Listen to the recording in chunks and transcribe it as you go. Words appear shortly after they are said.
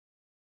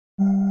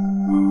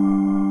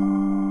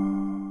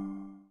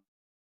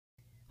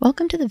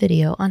Welcome to the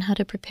video on how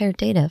to prepare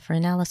data for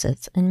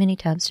analysis in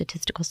Minitab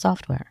statistical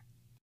software.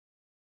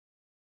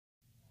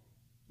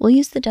 We'll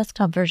use the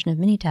desktop version of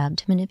Minitab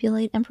to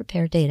manipulate and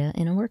prepare data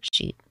in a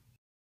worksheet.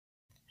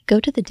 Go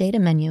to the Data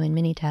menu in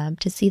Minitab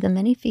to see the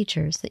many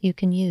features that you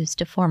can use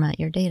to format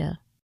your data.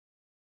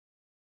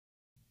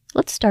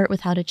 Let's start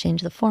with how to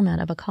change the format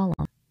of a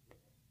column.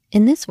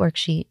 In this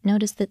worksheet,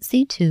 notice that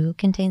C2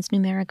 contains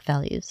numeric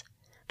values,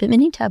 but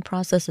Minitab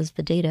processes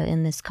the data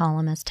in this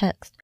column as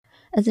text,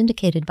 as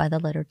indicated by the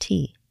letter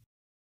T.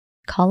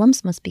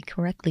 Columns must be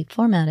correctly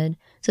formatted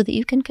so that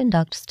you can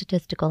conduct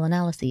statistical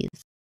analyses.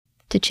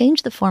 To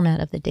change the format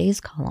of the days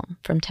column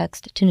from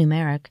text to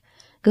numeric,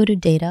 go to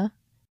Data,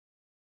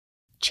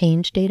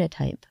 Change Data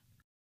Type.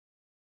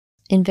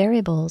 In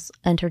Variables,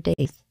 enter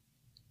Days.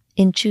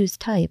 In Choose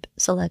Type,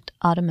 select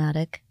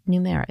Automatic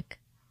Numeric.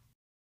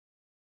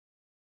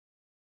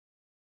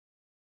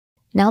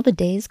 Now the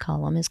days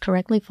column is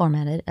correctly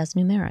formatted as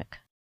numeric.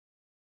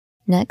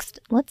 Next,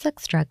 let's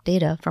extract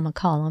data from a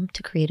column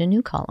to create a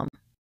new column.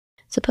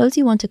 Suppose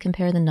you want to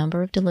compare the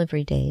number of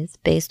delivery days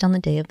based on the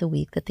day of the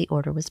week that the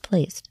order was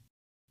placed.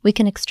 We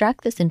can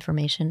extract this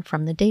information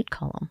from the date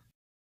column.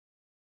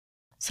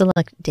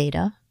 Select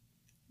Data,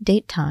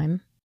 Date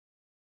Time,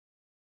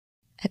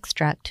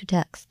 Extract to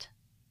Text.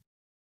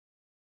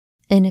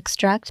 In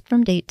Extract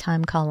from Date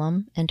Time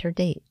column, enter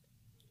Date.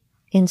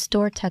 In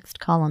Store Text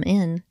column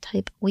in,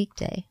 type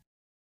Weekday.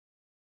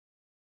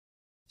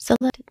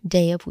 Select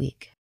Day of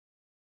Week.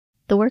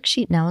 The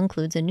worksheet now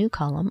includes a new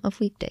column of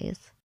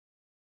weekdays.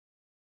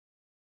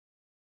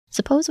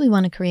 Suppose we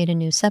want to create a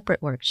new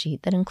separate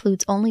worksheet that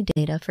includes only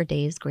data for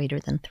days greater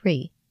than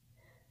 3.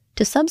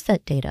 To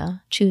subset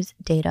data, choose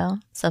Data,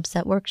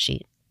 Subset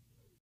Worksheet.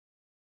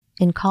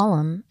 In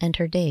Column,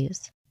 enter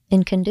Days.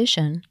 In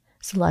Condition,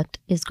 select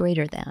Is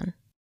Greater Than.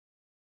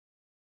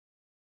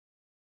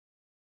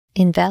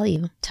 In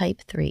Value,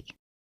 type 3.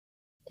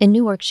 In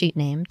New Worksheet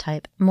Name,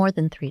 type More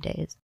Than 3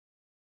 Days.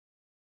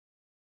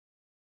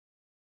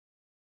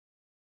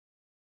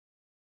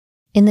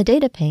 In the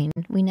Data pane,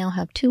 we now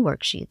have two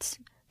worksheets,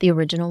 the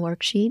original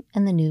worksheet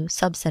and the new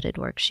subsetted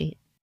worksheet.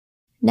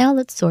 Now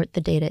let's sort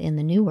the data in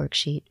the new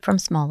worksheet from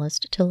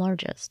smallest to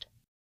largest.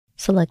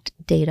 Select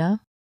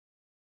Data,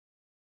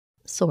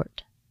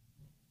 Sort.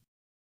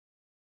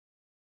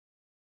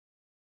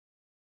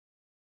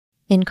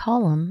 In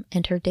Column,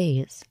 enter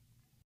Days.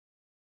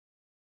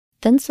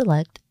 Then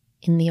select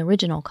In the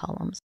Original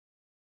Columns.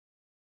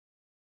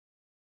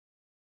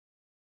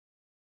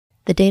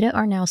 The data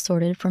are now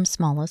sorted from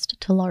smallest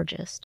to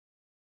largest.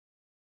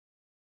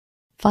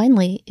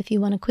 Finally, if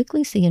you want to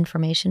quickly see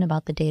information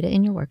about the data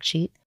in your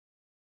worksheet,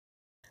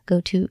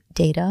 go to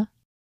Data,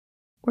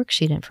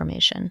 Worksheet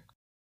Information.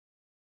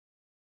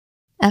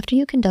 After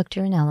you conduct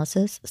your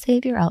analysis,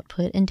 save your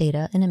output and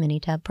data in a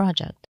Minitab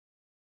project.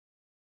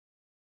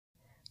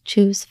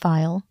 Choose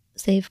File,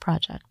 Save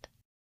Project.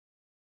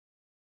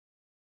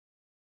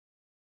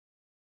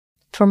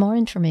 For more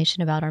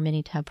information about our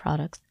Minitab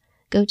products,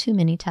 go to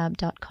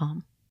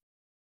minitab.com.